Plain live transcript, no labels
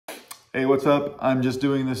Hey, what's up? I'm just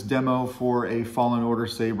doing this demo for a Fallen Order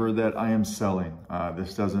saber that I am selling.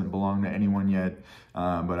 This doesn't belong to anyone yet,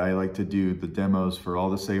 but I like to do the demos for all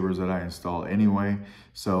the sabers that I install anyway.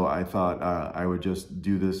 So I thought I would just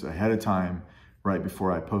do this ahead of time right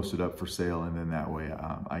before I post it up for sale, and then that way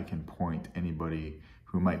I can point anybody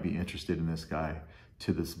who might be interested in this guy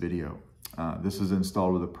to this video. This is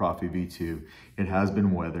installed with a Proffie V2. It has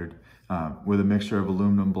been weathered with a mixture of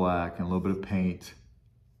aluminum black and a little bit of paint.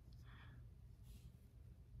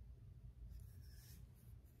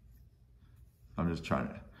 I'm just trying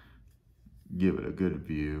to give it a good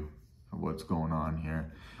view of what's going on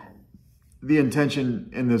here. The intention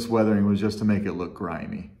in this weathering was just to make it look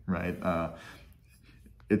grimy, right? I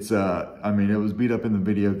mean, it was beat up in the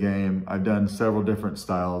video game. I've done several different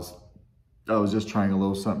styles. I was just trying a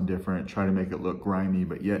little something different, try to make it look grimy,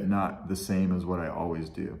 but yet not the same as what I always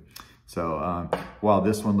do. So while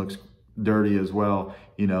this one looks dirty as well,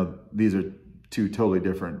 you know, these are two totally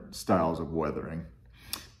different styles of weathering.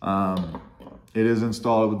 It is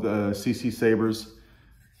installed with the CCSabers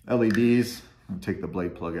LEDs. I'll take the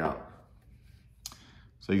blade plug out.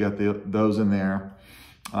 So you got those in there.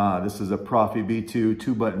 This is a Proffie V2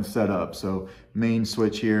 2-button setup. So main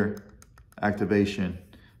switch here, activation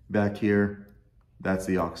back here. That's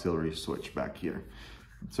the auxiliary switch back here.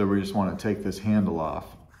 So we just want to take this handle off.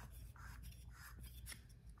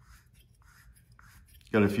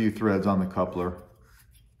 Got a few threads on the coupler.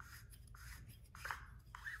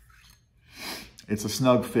 It's a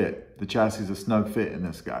snug fit. The chassis is a snug fit in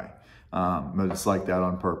this guy, but it's like that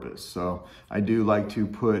on purpose. So I do like to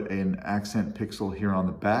put an accent pixel here on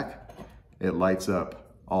the back. It lights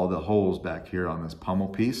up all the holes back here on this pommel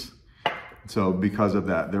piece. So because of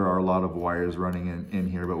that, there are a lot of wires running in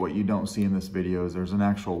here, but what you don't see in this video is there's an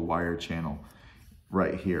actual wire channel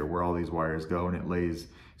right here where all these wires go, and it lays,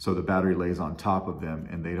 so the battery lays on top of them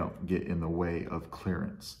and they don't get in the way of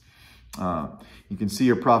clearance. You can see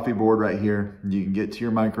your Proffie board right here. You can get to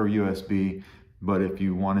your micro USB, but if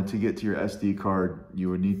you wanted to get to your SD card, you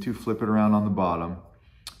would need to flip it around on the bottom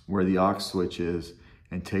where the aux switch is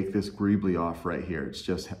and take this greebly off right here. It's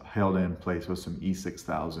just held in place with some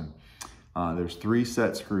E6000. There's 3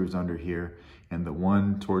 set screws under here, and the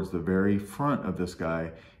one towards the very front of this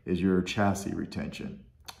guy is your chassis retention.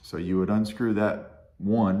 So you would unscrew that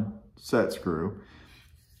one set screw,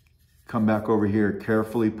 come back over here,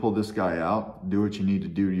 carefully pull this guy out, do what you need to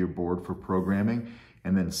do to your board for programming,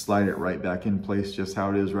 and then slide it right back in place just how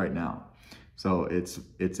it is right now. So it's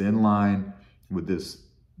in line with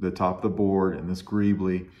the top of the board and this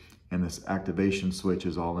greebly, and this activation switch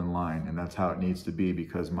is all in line, and that's how it needs to be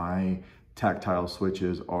because my tactile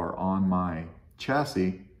switches are on my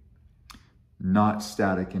chassis, not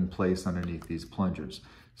static in place underneath these plungers.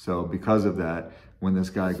 So because of that, when this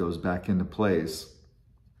guy goes back into place,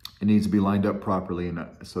 it needs to be lined up properly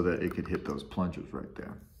so that it could hit those plungers right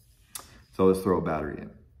there. So let's throw a battery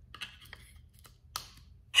in.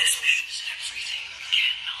 This mission is everything we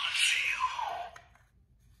cannot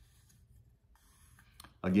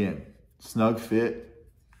fail. Again, snug fit,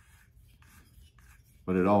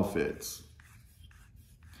 but it all fits.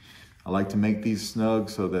 I like to make these snug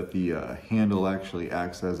so that the handle actually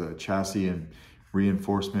acts as a chassis and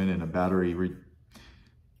reinforcement and a battery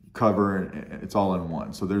cover, and it's all in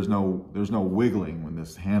one. So there's no wiggling when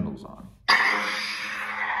this handle's on.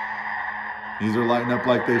 These are lighting up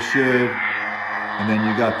like they should. And then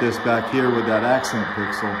you got this back here with that accent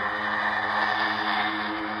pixel.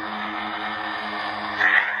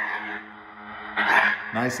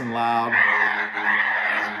 Nice and loud.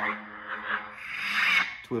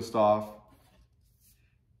 Twist off.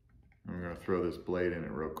 I'm gonna throw this blade in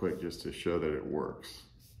it real quick just to show that it works.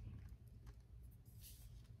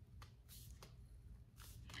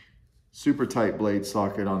 Super tight blade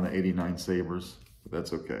socket on the 89 Sabers, but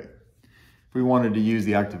that's okay. If we wanted to use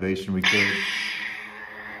the activation, we could.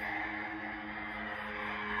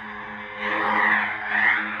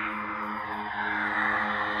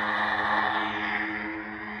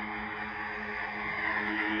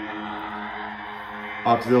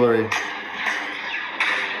 Auxiliary. A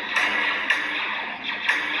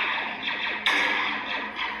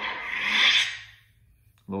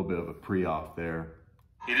little bit of a pre-off there.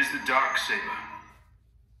 It is the dark saber.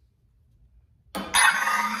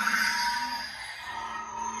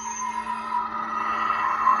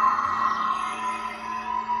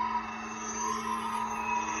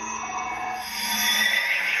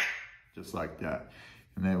 Just like that.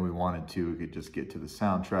 And then we wanted to, we could just get to the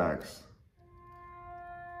soundtracks.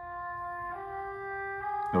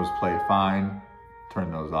 Those play fine.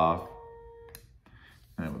 Turn those off.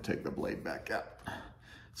 And then we'll take the blade back out.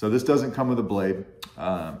 So this doesn't come with a blade.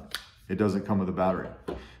 It doesn't come with a battery.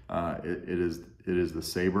 It is the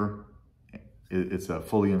Saber. It's a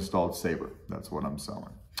fully installed Saber. That's what I'm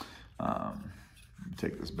selling.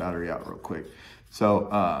 Take this battery out real quick. So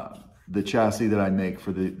the chassis that I make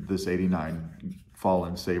for this 89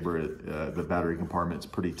 Fallen Saber, the battery compartment's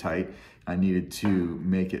pretty tight. I needed to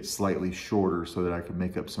make it slightly shorter so that I could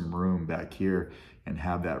make up some room back here and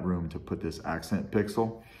have that room to put this accent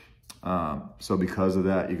pixel. So because of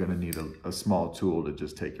that, you're gonna need a small tool to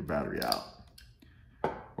just take your battery out.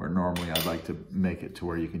 Where normally I'd like to make it to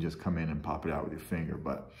where you can just come in and pop it out with your finger.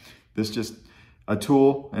 But this is just a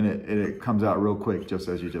tool, and it comes out real quick, just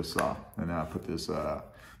as you just saw. And then I put this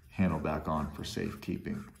handle back on for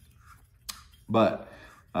safekeeping. But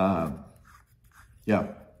yeah,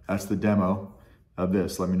 that's the demo of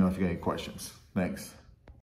this. Let me know if you got any questions. Thanks.